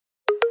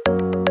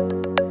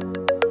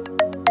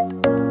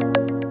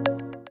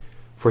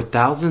For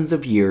thousands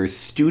of years,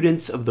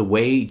 students of the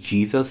way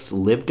Jesus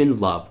lived and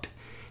loved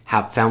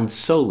have found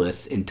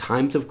solace in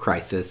times of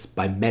crisis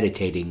by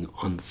meditating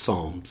on the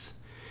Psalms.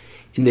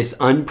 In this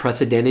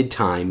unprecedented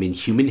time in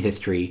human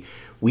history,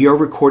 we are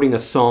recording a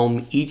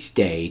psalm each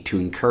day to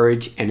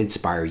encourage and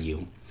inspire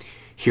you.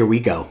 Here we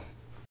go.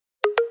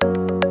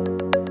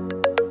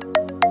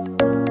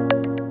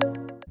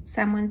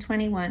 Psalm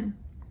 121.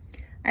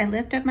 I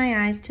lift up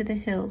my eyes to the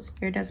hills.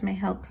 Where does my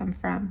help come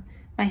from?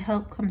 My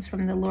help comes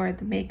from the Lord,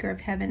 the maker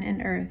of heaven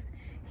and earth.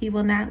 He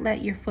will not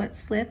let your foot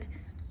slip.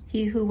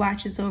 He who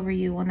watches over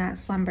you will not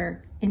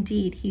slumber.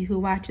 Indeed, he who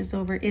watches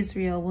over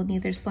Israel will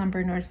neither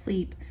slumber nor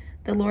sleep.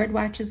 The Lord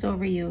watches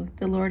over you.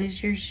 The Lord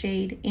is your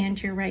shade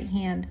and your right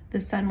hand. The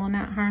sun will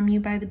not harm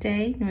you by the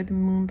day, nor the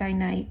moon by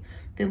night.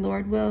 The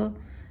Lord will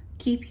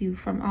keep you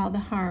from all the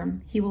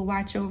harm. He will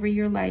watch over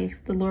your life.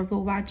 The Lord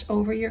will watch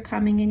over your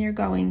coming and your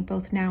going,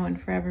 both now and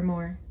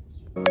forevermore.